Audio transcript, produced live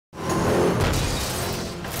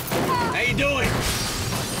doing?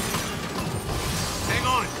 Hang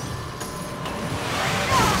on.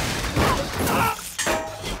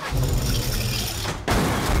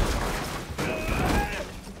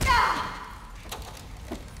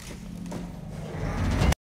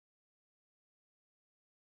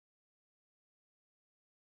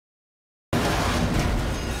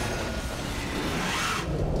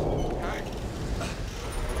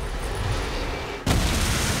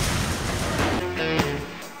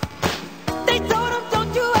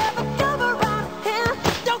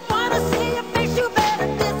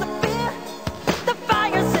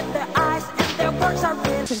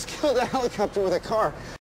 Just killed a helicopter with a car.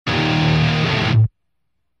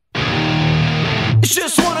 It's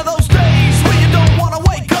just one of those days where you don't want to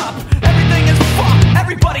wake up. Everything is fucked,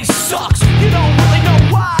 everybody sucks. You don't really know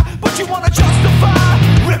why, but you want to justify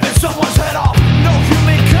ripping someone's head off. No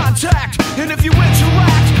human contact, and if you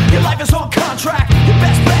interact, your life is on contract. Your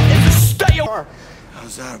best bet is to stay away.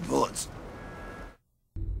 How's that of bullets?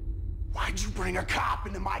 Why'd you bring a cop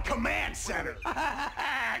into my command center?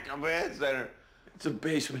 Command center. It's a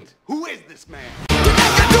basement. Who is this man? You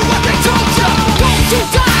never do what they told you.